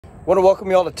Want to welcome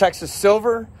you all to Texas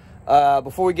Silver.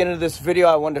 Before we get into this video,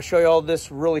 I wanted to show you all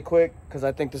this really quick because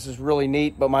I think this is really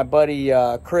neat. But my buddy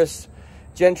Chris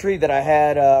Gentry that I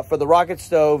had for the rocket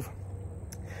stove,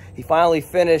 he finally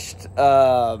finished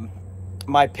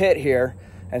my pit here.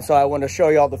 And so I wanted to show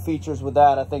you all the features with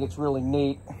that. I think it's really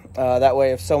neat. That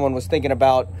way, if someone was thinking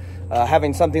about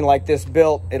having something like this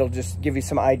built, it'll just give you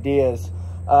some ideas.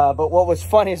 But what was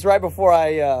funny is right before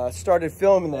I started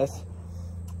filming this,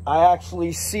 I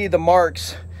actually see the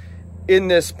marks in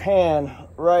this pan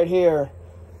right here.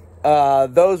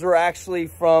 Those were actually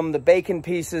from the bacon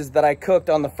pieces that I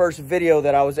cooked on the first video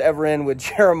that I was ever in with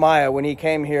Jeremiah when he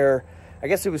came here. I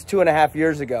guess it was 2.5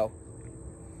 years ago.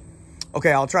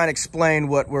 Okay, I'll try and explain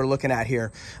what we're looking at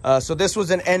here. So this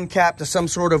was an end cap to some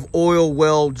sort of oil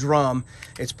well drum.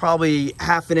 It's probably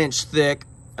 1/2 inch thick.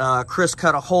 Chris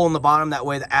cut a hole in the bottom, that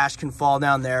way the ash can fall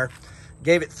down there.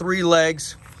 Gave it 3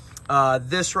 legs.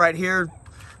 This right here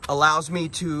allows me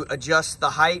to adjust the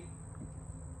height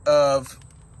of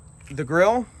the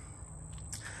grill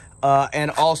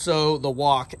and also the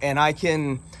wok. And I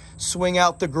can swing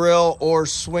out the grill or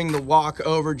swing the wok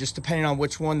over, just depending on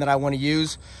which one that I want to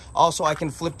use. Also, I can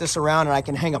flip this around and I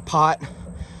can hang a pot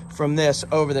from this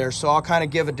over there. So I'll kind of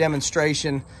give a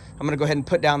demonstration. I'm going to go ahead and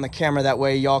put down the camera, that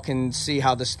way y'all can see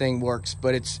how this thing works.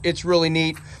 But it's really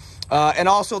neat. And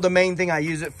also the main thing I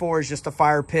use it for is just a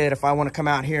fire pit if I want to come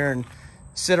out here and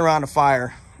sit around a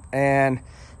fire. And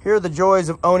here are the joys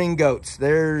of owning goats.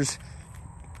 There's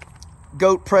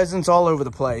goat presence all over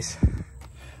the place.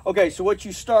 Okay, so what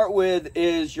you start with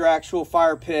is your actual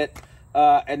fire pit.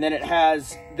 And then it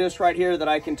has this right here that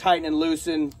I can tighten and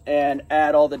loosen and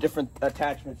add all the different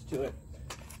attachments to it.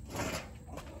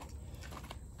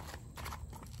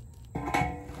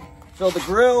 So the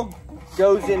grill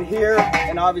goes in here,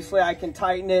 and obviously I can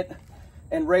tighten it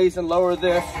and raise and lower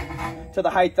this to the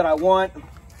height that I want.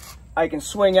 I can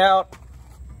swing out,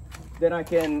 then I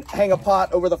can hang a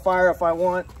pot over the fire if I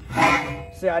want.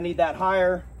 Say I need that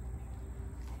higher,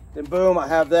 then boom, I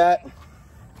have that.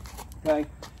 Okay,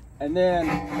 and then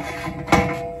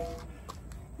I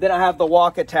have the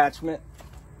wok attachment.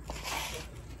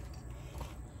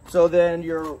 So then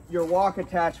your wok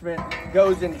attachment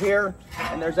goes in here,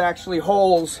 and there's actually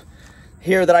holes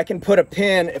here that I can put a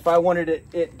pin if I wanted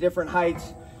it at different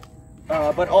heights.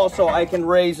 But also I can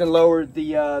raise and lower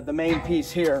the main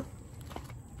piece here.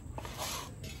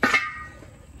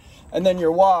 And then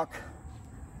your wok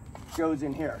goes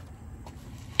in here.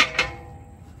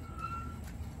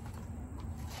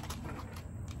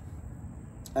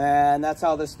 And that's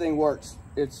how this thing works.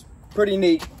 It's pretty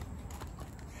neat.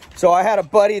 So I had a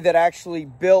buddy that actually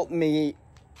built me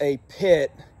a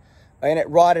pit, and it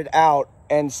rotted out.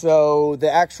 And so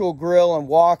the actual grill and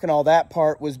wok and all that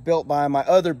part was built by my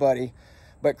other buddy.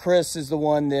 But Chris is the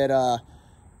one that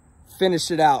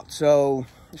finished it out. So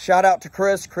shout out to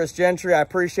Chris Gentry. I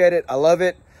appreciate it. I love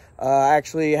it. I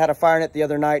actually had a fire in it the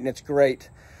other night, and it's great.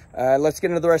 Let's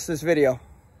get into the rest of this video.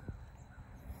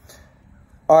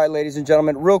 All right, ladies and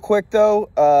gentlemen, real quick though,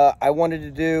 I wanted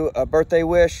to do a birthday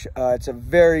wish. It's a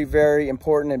very, very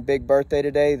important and big birthday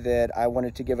today that I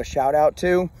wanted to give a shout out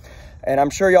to. And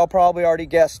I'm sure y'all probably already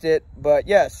guessed it, but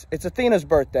yes, it's Athena's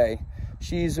birthday.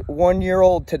 She's 1 year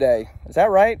old today. Is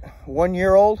that right? 1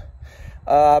 year old?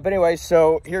 But anyway,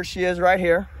 so here she is right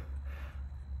here.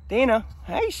 Athena,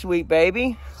 hey, sweet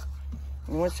baby.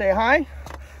 You want to say hi?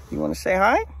 You want to say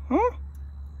hi?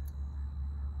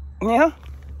 Yeah?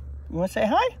 You want to say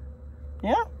hi?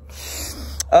 Yeah?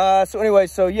 So anyway,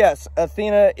 so yes,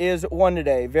 Athena is 1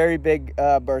 today. Very big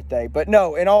birthday. But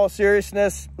no, in all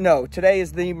seriousness, no, today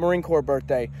is the Marine Corps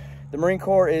birthday. The Marine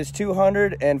Corps is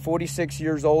 246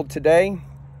 years old today.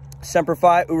 Semper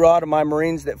Fi, Ura to my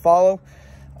Marines that follow.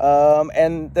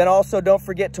 And then also don't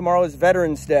forget tomorrow is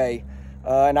Veterans Day.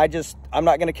 And I'm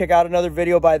not going to kick out another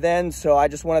video by then. So I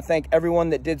just want to thank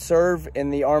everyone that did serve in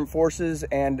the armed forces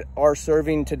and are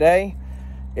serving today.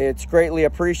 It's greatly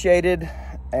appreciated,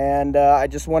 and I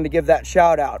just wanted to give that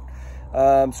shout out.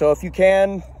 So if you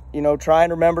can, try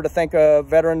and remember to thank a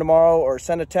veteran tomorrow, or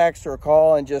send a text or a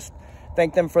call and just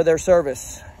thank them for their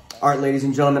service. All right, ladies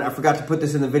and gentlemen, I forgot to put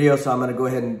this in the video, so I'm going to go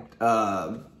ahead and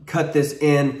cut this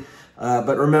in.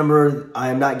 But remember, I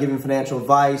am not giving financial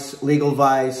advice, legal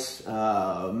advice,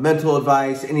 mental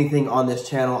advice, anything on this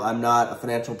channel. I'm not a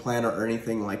financial planner or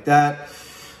anything like that.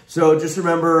 So just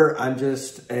remember, I'm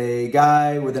just a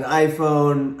guy with an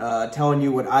iPhone telling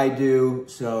you what I do.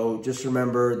 So just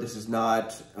remember, this is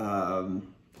not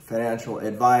financial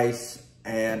advice.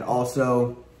 And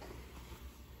also,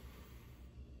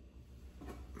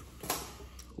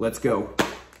 let's go.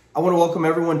 I want to welcome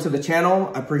everyone to the channel.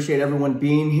 I appreciate everyone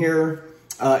being here.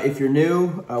 If you're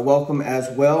new, welcome as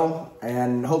well.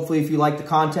 And hopefully if you like the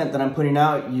content that I'm putting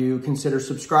out, you consider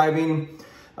subscribing.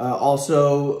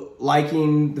 Also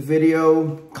liking the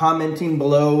video, commenting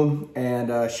below,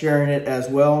 and sharing it as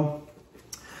well.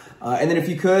 And then if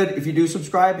you do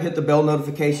subscribe, hit the bell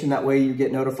notification. That way you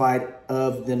get notified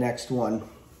of the next one.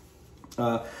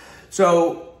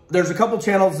 So there's a couple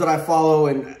channels that I follow,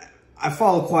 and I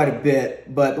follow quite a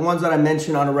bit, but the ones that I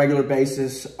mention on a regular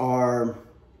basis are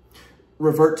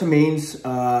Revert to Means,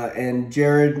 and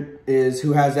Jared is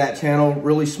who has that channel.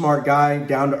 Really smart guy,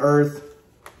 down to earth.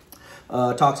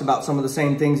 Talks about some of the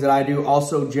same things that I do.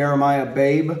 Also Jeremiah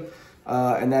Babe,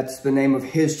 and that's the name of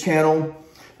his channel.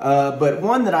 But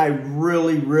one that I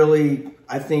really,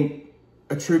 I think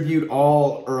attribute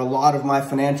all or a lot of my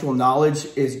financial knowledge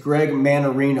is Greg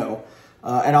Mannarino.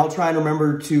 And I'll try and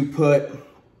remember to put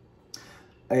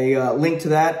a link to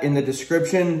that in the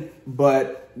description.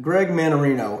 But Greg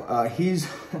Mannarino, he's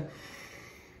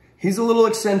a little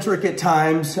eccentric at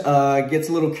times, gets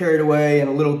a little carried away and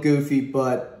a little goofy,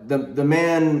 but the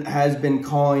man has been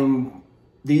calling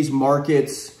these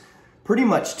markets pretty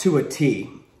much to a T.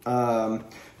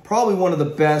 Probably one of the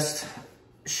best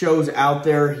shows out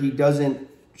there. He doesn't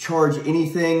charge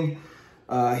anything.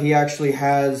 He actually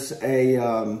has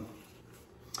a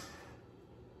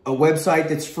website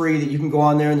that's free that you can go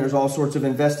on there, and there's all sorts of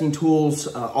investing tools.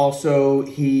 Also,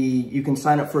 you can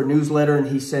sign up for a newsletter, and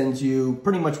he sends you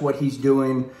pretty much what he's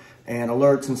doing and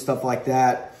alerts and stuff like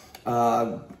that.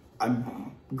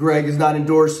 Greg is not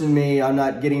endorsing me. I'm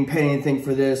not getting paid anything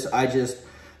for this. I just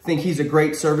think he's a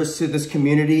great service to this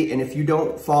community. And if you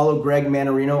don't follow Greg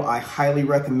Mannarino, I highly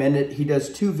recommend it. He does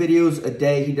 2 videos a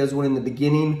day. He does one in the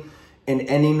beginning and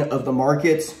ending of the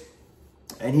markets,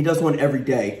 and he does one every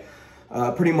day.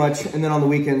 Pretty much, and then on the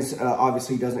weekends,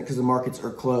 obviously he doesn't because the markets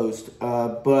are closed.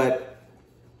 But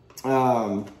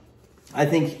I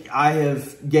think I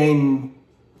have gained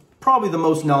probably the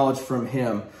most knowledge from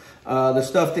him. The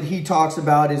stuff that he talks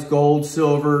about is gold,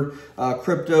 silver,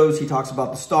 cryptos. He talks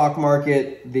about the stock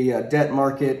market, the debt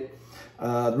market,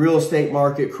 the real estate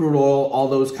market, crude oil, all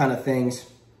those kind of things.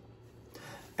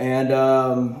 And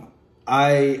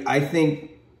I think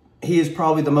he is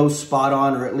probably the most spot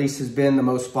on, or at least has been the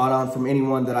most spot on from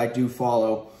anyone that I do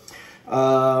follow.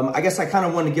 I guess I kind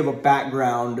of want to give a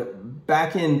background.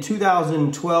 Back in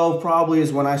 2012 probably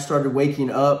is when I started waking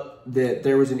up that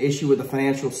there was an issue with the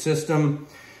financial system.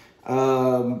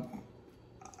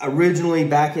 Originally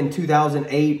back in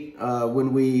 2008,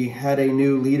 when we had a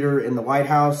new leader in the White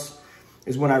House,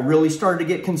 is when I really started to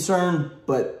get concerned.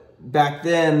 But back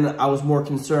then I was more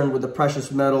concerned with the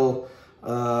precious metal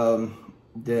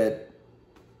that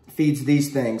feeds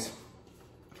these things.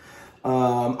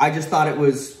 I just thought it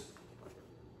was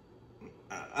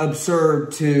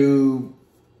absurd to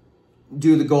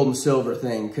do the gold and silver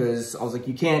thing, because I was like,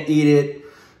 you can't eat it.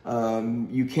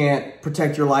 You can't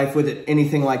protect your life with it,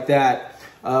 anything like that.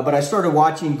 But I started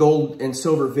watching gold and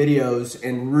silver videos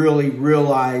and really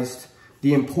realized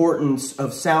the importance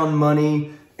of sound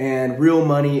money and real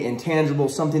money and tangible,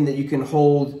 something that you can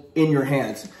hold in your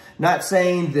hands. Not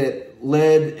saying that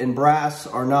lead and brass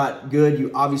are not good.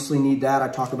 You obviously need that. I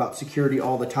talk about security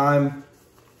all the time.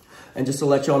 And just to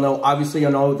let y'all know, obviously I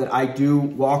know that I do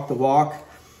walk the walk.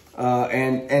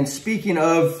 And speaking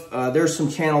of, there's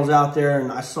some channels out there,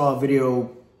 and I saw a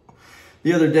video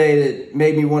the other day that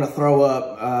made me want to throw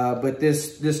up. But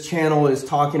this channel is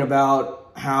talking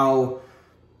about how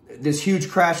this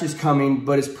huge crash is coming,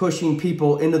 but it's pushing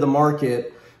people into the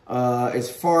market. As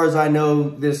far as I know,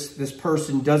 this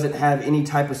person doesn't have any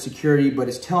type of security, but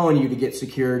is telling you to get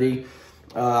security.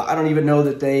 I don't even know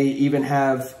that they even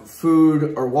have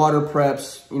food or water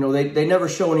preps. You know, they never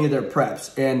show any of their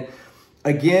preps. And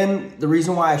again, the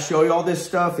reason why I show you all this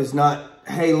stuff is not,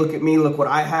 hey, look at me, look what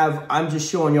I have. I'm just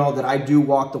showing y'all that I do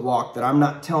walk the walk, that I'm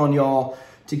not telling y'all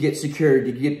to get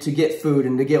security, to get food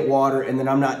and to get water, and then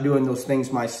I'm not doing those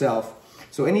things myself.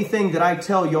 So anything that I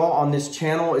tell y'all on this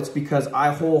channel, it's because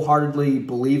I wholeheartedly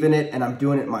believe in it and I'm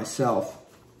doing it myself.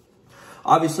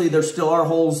 Obviously, there still are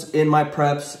holes in my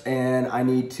preps, and I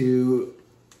need to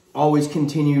always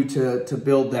continue to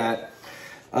build that.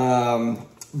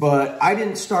 But I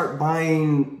didn't start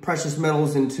buying precious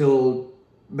metals until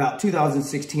about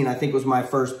 2016, I think was my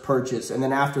first purchase. And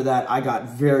then after that, I got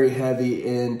very heavy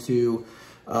into,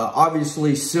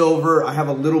 obviously, silver. I have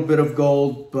a little bit of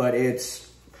gold, but it's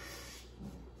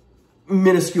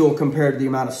minuscule compared to the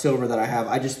amount of silver that I have.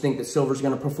 I just think that silver is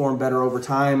going to perform better over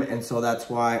time, and so that's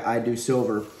why I do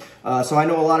silver. So I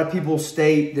know a lot of people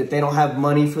state that they don't have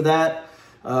money for that.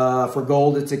 For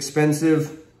gold, it's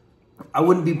expensive. I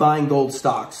wouldn't be buying gold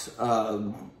stocks.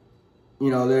 you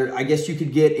know, I guess you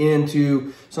could get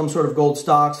into some sort of gold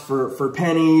stocks for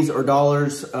pennies or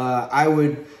dollars. I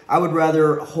would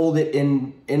rather hold it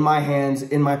in my hands,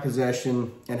 in my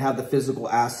possession, and have the physical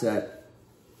asset.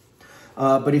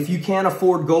 But if you can't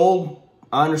afford gold,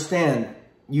 I understand.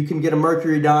 You can get a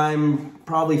mercury dime,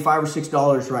 probably $5 or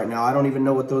 $6 right now. I don't even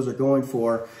know what those are going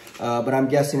for, but I'm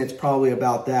guessing it's probably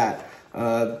about that.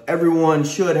 Everyone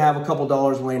should have a couple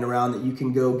dollars laying around that you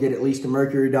can go get at least a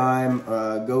mercury dime,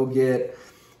 go get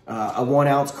a 1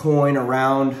 ounce coin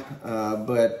around,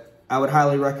 but I would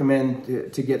highly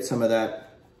recommend to get some of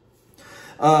that.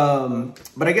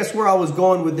 But I guess where I was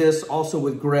going with this also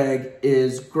with Greg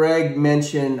is Greg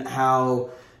mentioned how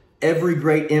every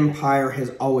great empire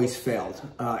has always failed.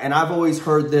 And I've always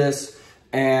heard this,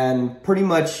 and pretty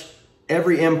much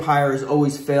every empire has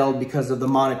always failed because of the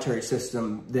monetary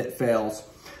system that fails.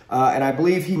 And I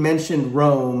believe he mentioned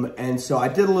Rome. And so I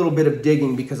did a little bit of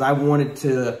digging because I wanted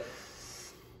to,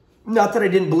 not that I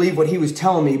didn't believe what he was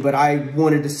telling me, but I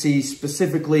wanted to see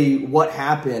specifically what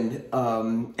happened.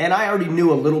 And I already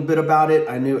knew a little bit about it.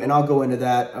 I knew, and I'll go into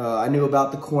that. I knew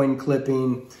about the coin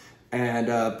clipping and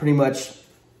pretty much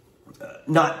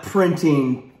not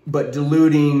printing, but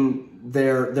diluting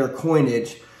their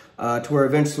coinage. To where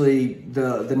eventually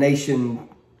the nation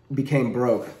became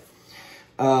broke.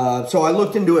 So I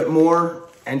looked into it more,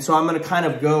 and so I'm going to kind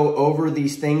of go over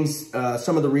these things,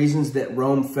 some of the reasons that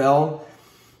Rome fell,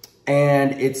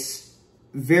 and it's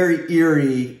very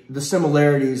eerie, the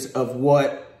similarities of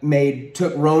what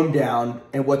took Rome down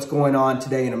and what's going on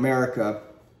today in America.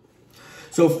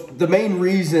 So the main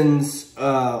reasons,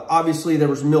 obviously there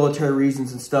was military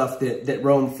reasons and stuff that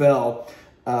Rome fell.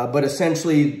 But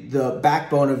essentially, the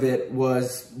backbone of it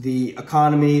was the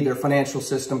economy, their financial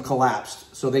system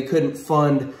collapsed. So they couldn't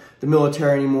fund the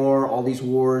military anymore, all these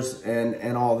wars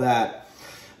and all that.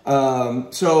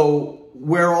 So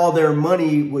where all their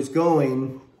money was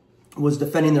going was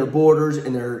defending their borders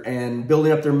and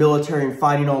building up their military and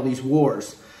fighting all these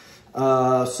wars.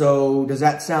 So does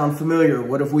that sound familiar?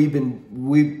 What have we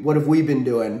been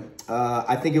doing?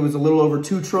 I think it was a little over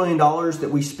 $2 trillion that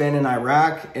we spent in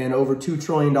Iraq and over $2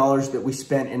 trillion that we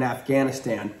spent in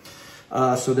Afghanistan.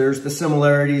 So there's the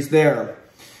similarities there.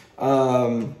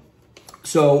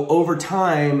 So over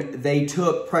time, they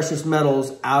took precious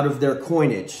metals out of their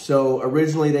coinage. So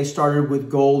originally they started with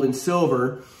gold and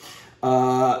silver,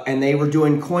 and they were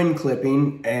doing coin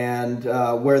clipping. And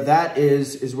where that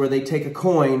is where they take a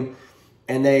coin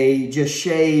and they just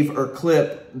shave or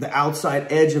clip the outside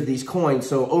edge of these coins.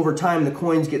 So over time, the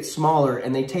coins get smaller,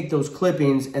 and they take those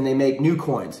clippings and they make new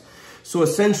coins. So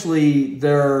essentially,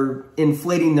 they're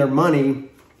inflating their money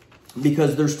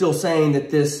because they're still saying that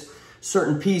this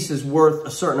certain piece is worth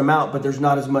a certain amount, but there's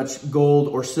not as much gold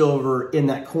or silver in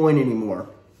that coin anymore.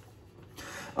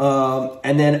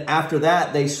 And then after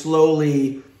that, they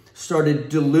slowly started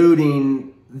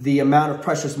diluting the amount of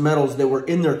precious metals that were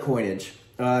in their coinage.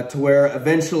 To where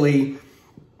eventually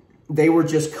they were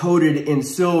just coated in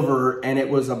silver, and it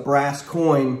was a brass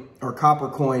coin or copper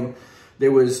coin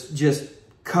that was just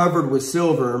covered with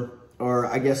silver, or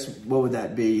I guess, what would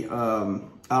that be? I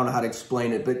don't know how to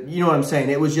explain it, but you know what I'm saying.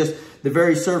 It was just the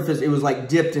very surface, it was like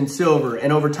dipped in silver,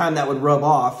 and over time that would rub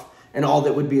off, and all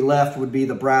that would be left would be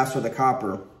the brass or the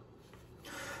copper.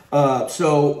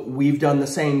 So we've done the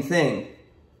same thing.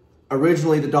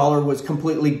 Originally, the dollar was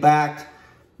completely backed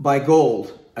by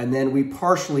gold, and then we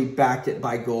partially backed it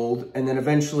by gold, and then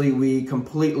eventually we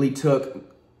completely took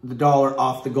the dollar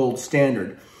off the gold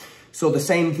standard. So the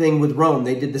same thing with Rome.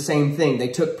 They did the same thing. They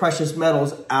took precious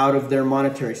metals out of their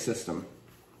monetary system.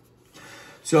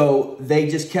 So they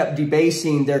just kept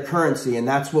debasing their currency, and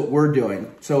that's what we're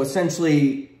doing. So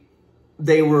essentially,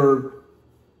 they weren't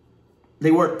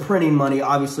printing money.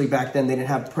 Obviously, back then they didn't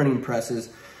have printing presses,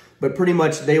 but pretty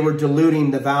much they were diluting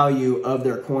the value of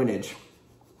their coinage.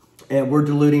 And we're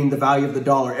diluting the value of the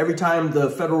dollar. Every time the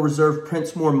Federal Reserve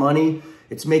prints more money,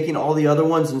 it's making all the other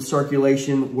ones in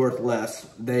circulation worth less.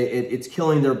 It's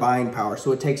killing their buying power.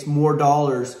 So it takes more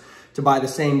dollars to buy the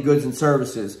same goods and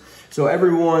services. So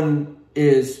everyone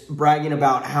is bragging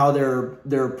about how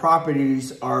their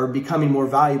properties are becoming more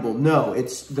valuable. No,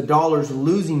 it's the dollar's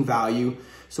losing value.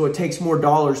 So it takes more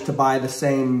dollars to buy the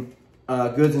same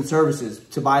goods and services,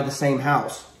 to buy the same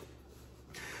house.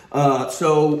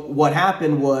 So what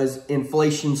happened was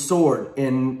inflation soared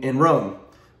in Rome.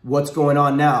 What's going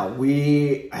on now?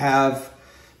 We have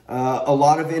a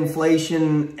lot of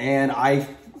inflation, and I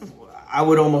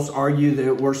would almost argue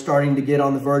that we're starting to get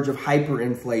on the verge of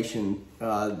hyperinflation.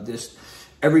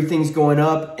 Everything's going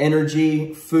up: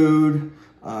 energy, food,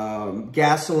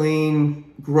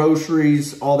 Gasoline,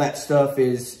 groceries, all that stuff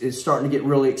is starting to get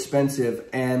really expensive.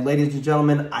 And ladies and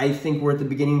gentlemen, I think we're at the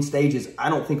beginning stages. I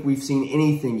don't think we've seen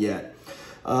anything yet.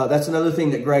 That's another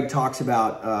thing that Greg talks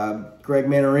about. Greg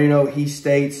Mannarino, he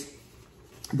states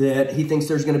that he thinks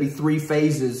there's going to be 3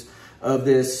 phases of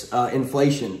this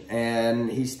inflation.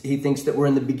 And he thinks that we're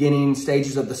in the beginning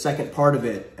stages of the second part of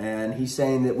it. And he's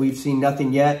saying that we've seen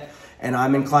nothing yet. And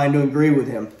I'm inclined to agree with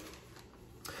him.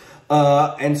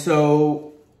 And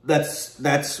so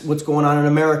that's what's going on in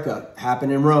America,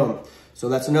 happened in Rome. So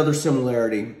that's another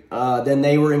similarity. Then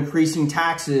they were increasing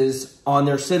taxes on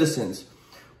their citizens.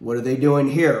 What are they doing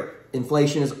here?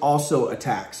 Inflation is also a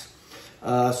tax.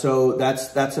 So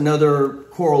that's another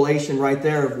correlation right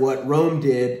there of what Rome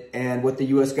did and what the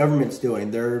U.S. government's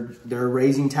doing. They're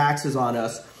raising taxes on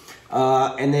us.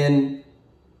 And then,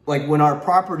 like, when our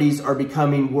properties are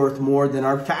becoming worth more, then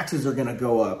our taxes are going to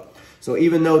go up. So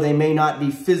even though they may not be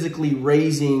physically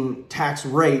raising tax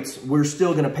rates, we're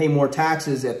still going to pay more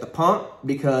taxes at the pump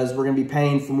because we're going to be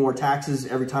paying for more taxes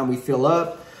every time we fill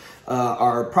up,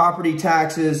 our property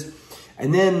taxes.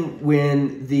 And then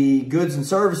when the goods and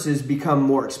services become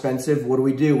more expensive, what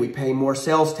do? We pay more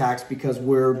sales tax because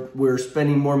we're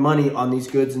spending more money on these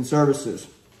goods and services.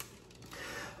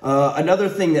 Another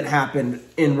thing that happened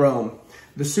in Rome,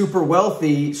 the super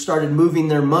wealthy started moving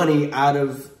their money out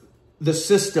of the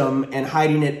system and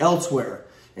hiding it elsewhere.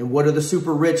 And what are the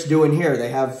super rich doing here? They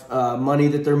have money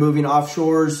that they're moving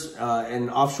offshores and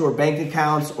offshore bank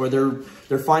accounts, or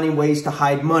they're finding ways to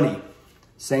hide money.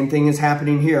 Same thing is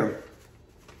happening here.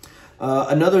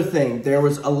 Another thing, there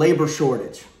was a labor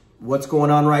shortage. What's going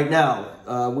on right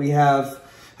now? We have,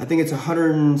 I think it's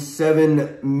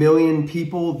 107 million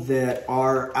people that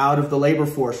are out of the labor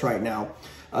force right now.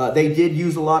 They did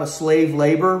use a lot of slave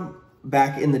labor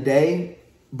back in the day.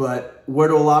 But where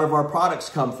do a lot of our products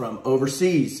come from?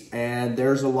 Overseas. And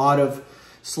there's a lot of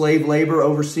slave labor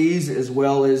overseas, as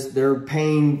well as they're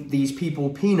paying these people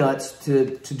peanuts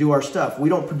to do our stuff. We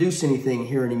don't produce anything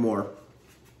here anymore.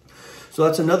 So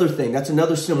that's another thing. That's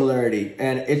another similarity.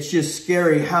 And it's just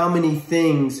scary how many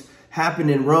things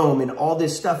happened in Rome and all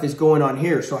this stuff is going on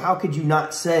here. So how could you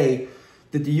not say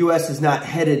that the U.S. is not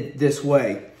headed this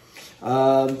way?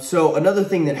 So another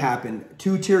thing that happened,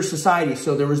 2-tier society.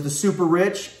 So there was the super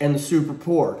rich and the super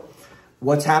poor.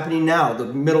 What's happening now? The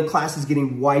middle class is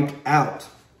getting wiped out.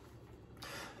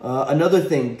 Another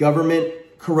thing, government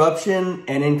corruption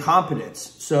and incompetence.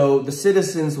 So the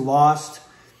citizens lost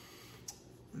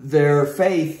their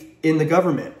faith in the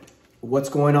government. What's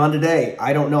going on today?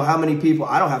 I don't know how many people,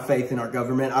 I don't have faith in our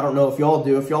government. I don't know if y'all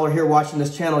do. If y'all are here watching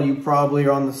this channel, you probably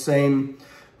are on the same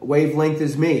wavelength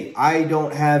as me. I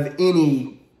don't have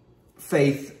any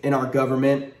faith in our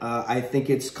government. I think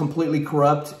it's completely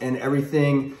corrupt, and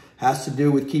everything has to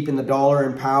do with keeping the dollar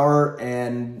in power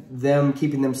and them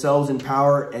keeping themselves in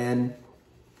power and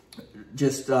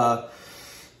just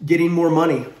getting more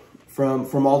money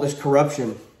from all this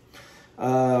corruption.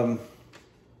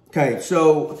 Okay,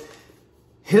 so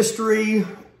history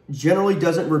generally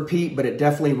doesn't repeat, but it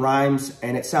definitely rhymes,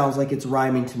 and it sounds like it's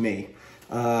rhyming to me.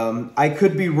 I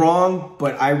could be wrong,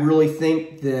 but I really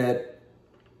think that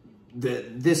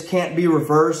this can't be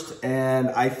reversed. And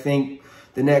I think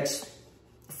the next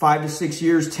 5 to 6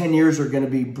 years, 10 years are going to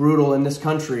be brutal in this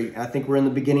country. I think we're in the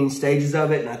beginning stages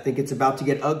of it, and I think it's about to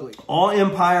get ugly. All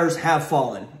empires have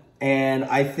fallen, and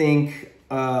I think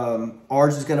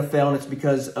ours is going to fail, and it's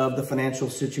because of the financial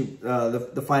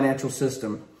the financial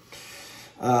system.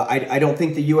 I don't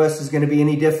think the U.S. is going to be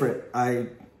any different. I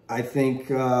think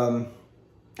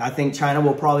China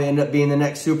will probably end up being the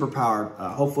next superpower.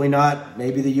 Hopefully not.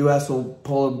 Maybe the U.S. will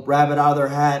pull a rabbit out of their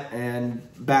hat and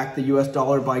back the U.S.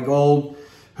 dollar by gold.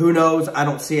 Who knows? I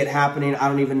don't see it happening. I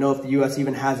don't even know if the U.S.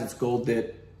 even has its gold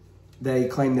that they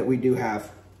claim that we do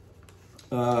have.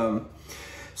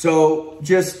 So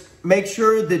just make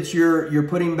sure that you're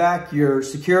putting back your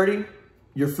security,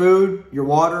 your food, your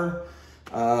water,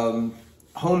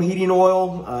 home heating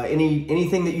oil,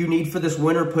 anything that you need for this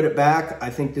winter, put it back. I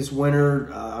think this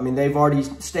winter, I mean, they've already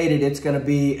stated it's going to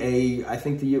be I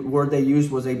think the word they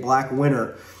used was a black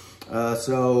winter.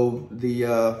 So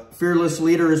the fearless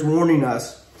leader is warning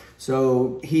us.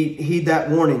 So heed that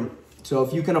warning. So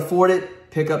if you can afford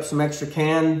it, pick up some extra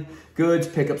canned goods,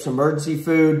 pick up some emergency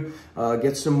food,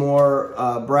 get some more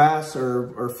brass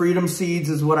or freedom seeds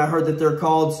is what I heard that they're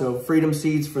called. So freedom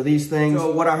seeds for these things.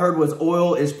 So what I heard was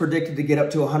oil is predicted to get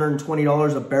up to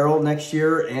 $120 a barrel next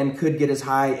year and could get as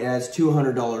high as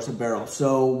 $200 a barrel.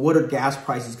 So what are gas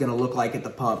prices going to look like at the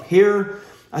pump? Here,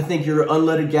 I think your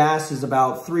unleaded gas is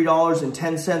about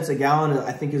 $3.10 a gallon,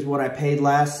 I think is what I paid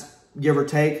last, give or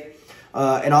take.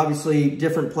 And obviously,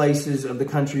 different places of the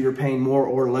country you're paying more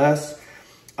or less.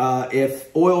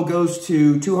 If oil goes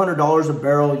to $200 a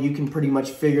barrel, you can pretty much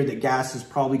figure that gas is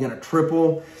probably going to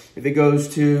triple. If it goes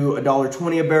to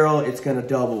 $1.20 a barrel, it's going to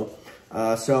double.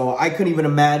 So I couldn't even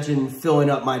imagine filling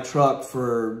up my truck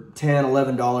for $10,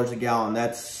 $11 a gallon.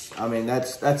 That's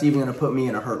even going to put me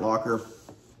in a hurt locker.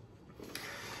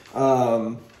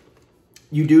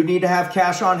 You do need to have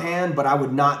cash on hand, but I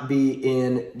would not be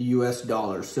in US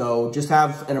dollars. So just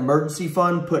have an emergency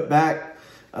fund put back.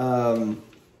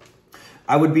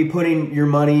 I would be putting your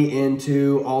money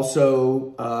into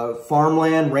also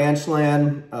farmland, ranch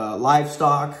land,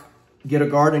 livestock, get a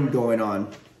garden going on.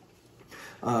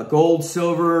 Gold,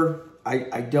 silver,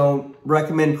 I don't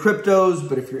recommend cryptos,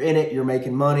 but if you're in it, you're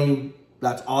making money.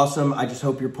 That's awesome. I just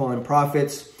hope you're pulling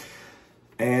profits.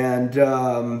 And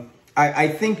I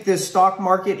think this stock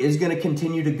market is going to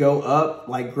continue to go up,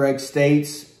 like Greg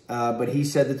states. But he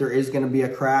said that there is going to be a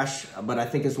crash. But I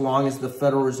think as long as the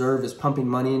Federal Reserve is pumping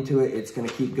money into it, it's going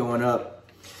to keep going up.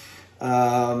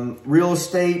 Real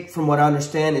estate, from what I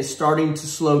understand, is starting to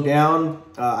slow down.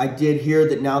 I did hear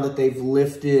that now that they've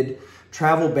lifted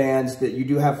travel bans, that you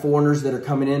do have foreigners that are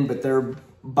coming in, but they're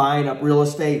buying up real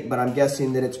estate. But I'm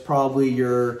guessing that it's probably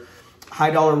your high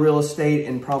dollar real estate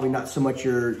and probably not so much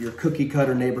your cookie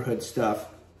cutter neighborhood stuff.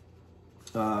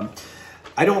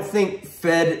 I don't think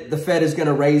the Fed is going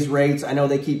to raise rates. I know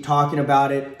they keep talking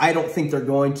about it. I don't think they're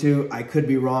going to. I could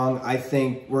be wrong. I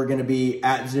think we're going to be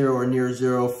at zero or near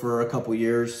zero for a couple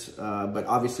years. But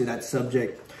obviously that's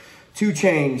subject to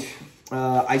change.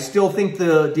 I still think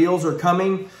the deals are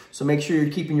coming. So make sure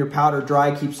you're keeping your powder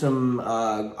dry. Keep some,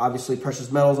 obviously,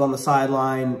 precious metals on the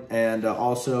sideline and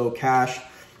also cash.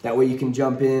 That way you can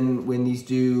jump in when these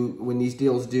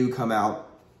deals do come out.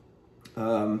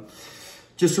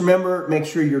 Just remember, make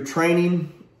sure you're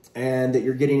training and that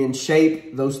you're getting in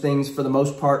shape. Those things, for the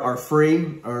most part, are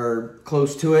free or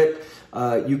close to it.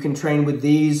 You can train with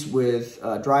these, with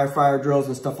dry fire drills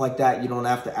and stuff like that. You don't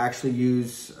have to actually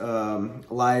use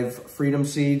live freedom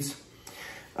seeds.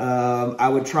 I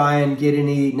would try and get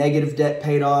any negative debt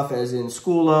paid off, as in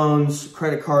school loans,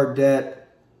 credit card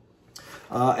debt,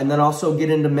 and then also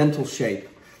get into mental shape.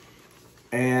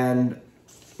 And,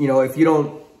 you know, if you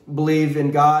don't believe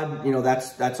in God, you know,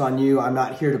 that's on you. I'm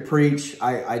not here to preach.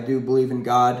 I do believe in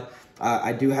God.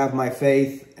 I do have my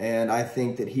faith, and I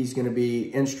think that he's going to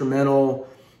be instrumental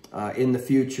in the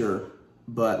future.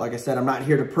 But like I said, I'm not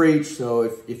here to preach, so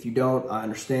if you don't, I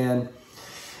understand.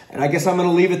 And I guess I'm going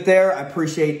to leave it there. I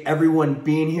appreciate everyone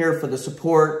being here for the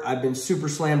support. I've been super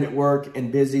slammed at work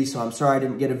and busy, so I'm sorry I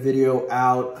didn't get a video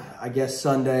out, I guess,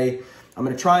 Sunday. I'm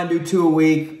going to try and do 2 a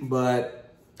week,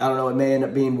 but I don't know, it may end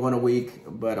up being 1 a week,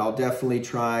 but I'll definitely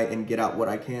try and get out what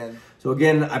I can. So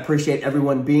again, I appreciate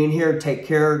everyone being here. Take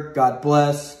care. God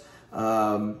bless.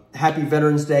 Happy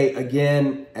Veterans Day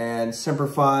again, and Semper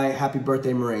Fi. Happy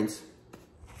birthday, Marines.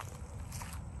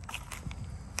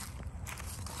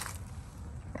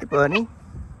 Hey, buddy.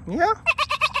 Yeah?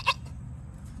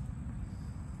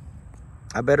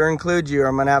 I better include you or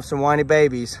I'm going to have some whiny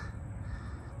babies.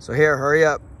 So here, hurry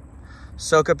up.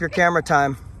 Soak up your camera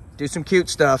time. Do some cute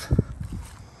stuff.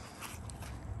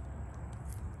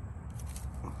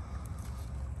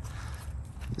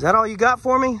 Is that all you got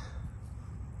for me?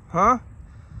 Huh?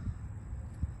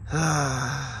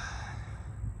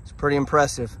 It's pretty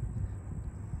impressive.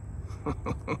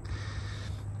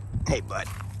 Hey, bud.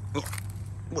 Yeah.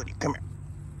 Woody, come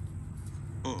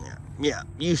here. Yeah,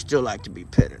 you still like to be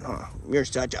petted, huh? You're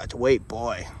such a sweet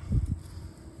boy.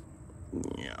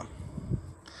 Yeah.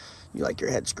 You like your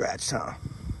head scratched, huh?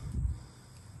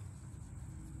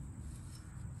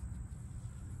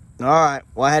 All right.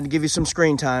 Well, I had to give you some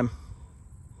screen time.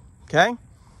 Okay?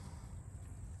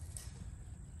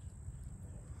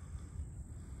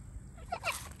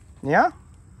 Yeah?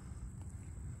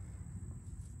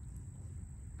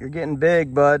 You're getting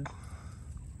big, bud.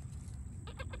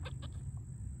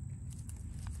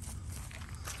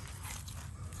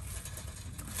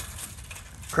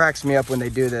 Cracks me up when they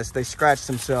do this. They scratch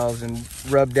themselves and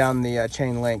rub down the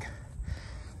chain link.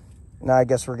 Now I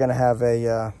guess we're gonna have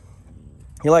a,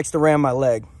 he likes to ram my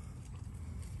leg.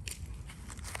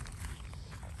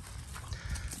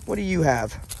 What do you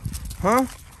have? Huh?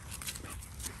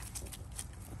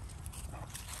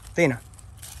 Athena,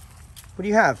 what do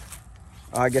you have?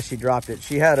 Oh, I guess she dropped it.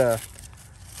 She had a,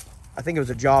 I think it was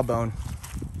a jawbone.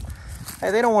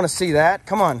 Hey, they don't want to see that.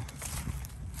 Come on.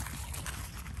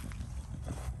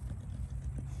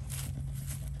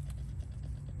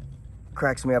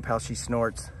 Cracks me up how she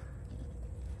snorts.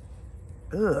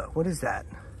 Ugh, what is that?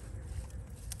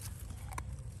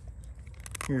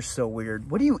 You're so weird.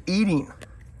 What are you eating?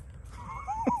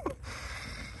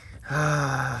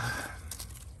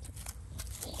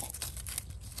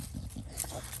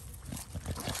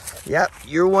 Yep,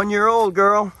 you're 1 year old,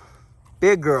 girl.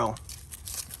 Big girl.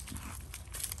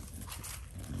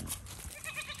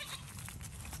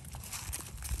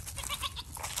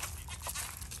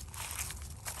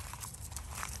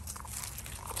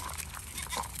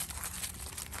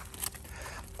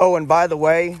 Oh, and by the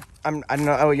way, I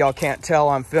know y'all can't tell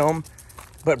on film,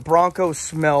 but Bronco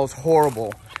smells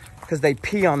horrible because they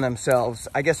pee on themselves.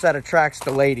 I guess that attracts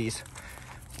the ladies.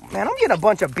 Man, I'm getting a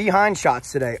bunch of behind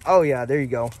shots today. Oh yeah, there you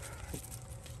go.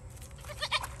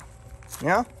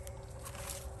 Yeah?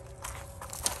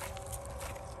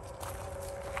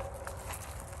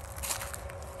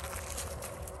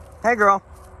 Hey, girl.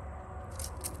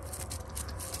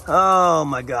 Oh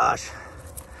my gosh.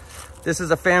 This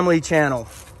is a family channel.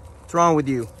 What's wrong with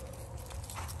you?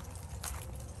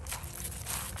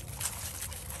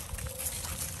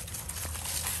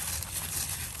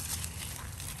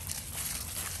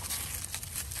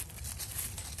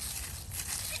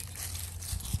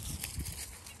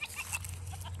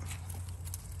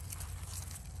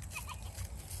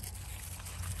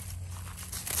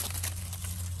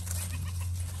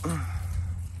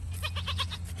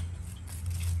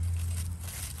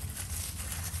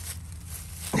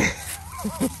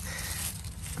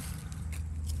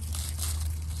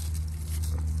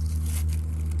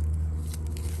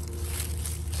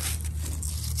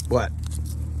 What?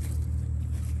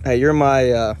 Hey, you're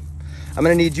my, I'm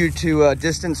gonna need you to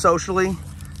distance socially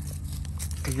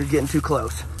because you're getting too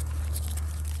close.